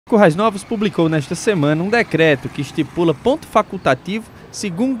Currais Novos publicou nesta semana um decreto que estipula ponto facultativo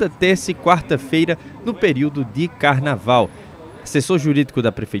segunda, terça e quarta-feira no período de carnaval. Assessor jurídico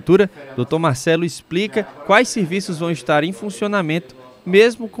da Prefeitura, Dr. Marcelo, explica quais serviços vão estar em funcionamento,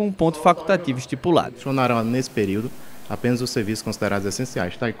 mesmo com um ponto facultativo estipulado. Funcionarão nesse período apenas os serviços considerados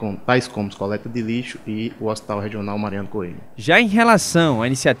essenciais, tais como coleta de lixo e o Hospital Regional Mariano Coelho. Já em relação à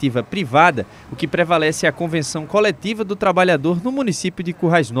iniciativa privada, o que prevalece é a convenção coletiva do trabalhador no município de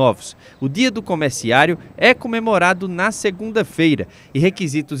Currais Novos. O Dia do Comerciário é comemorado na segunda-feira e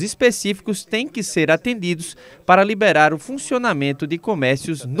requisitos específicos têm que ser atendidos para liberar o funcionamento de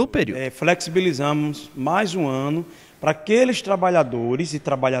comércios no período. Flexibilizamos mais um ano para aqueles trabalhadores e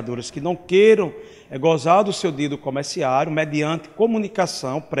trabalhadoras que não queiram gozar do seu dia do comerciário, mediante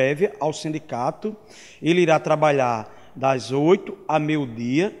comunicação prévia ao sindicato. Ele irá trabalhar das 8 a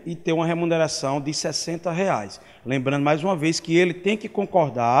meio-dia e ter uma remuneração de R$ 60. Lembrando mais uma vez que ele tem que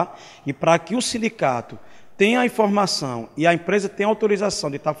concordar, e para que o sindicato tenha a informação e a empresa tenha autorização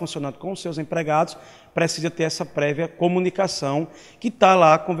de estar funcionando com os seus empregados, precisa ter essa prévia comunicação que está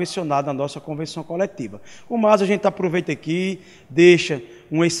lá convencionada na nossa convenção coletiva. O mais, a gente aproveita aqui, deixa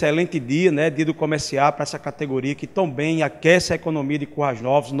um excelente dia, dia do comerciário para essa categoria que tão bem aquece a economia de Currais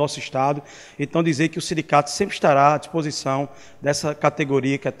Novos, no nosso estado. Então dizer que o sindicato sempre estará à disposição dessa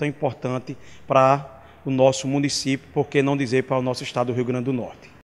categoria que é tão importante para o nosso município, por que não dizer para o nosso estado do Rio Grande do Norte.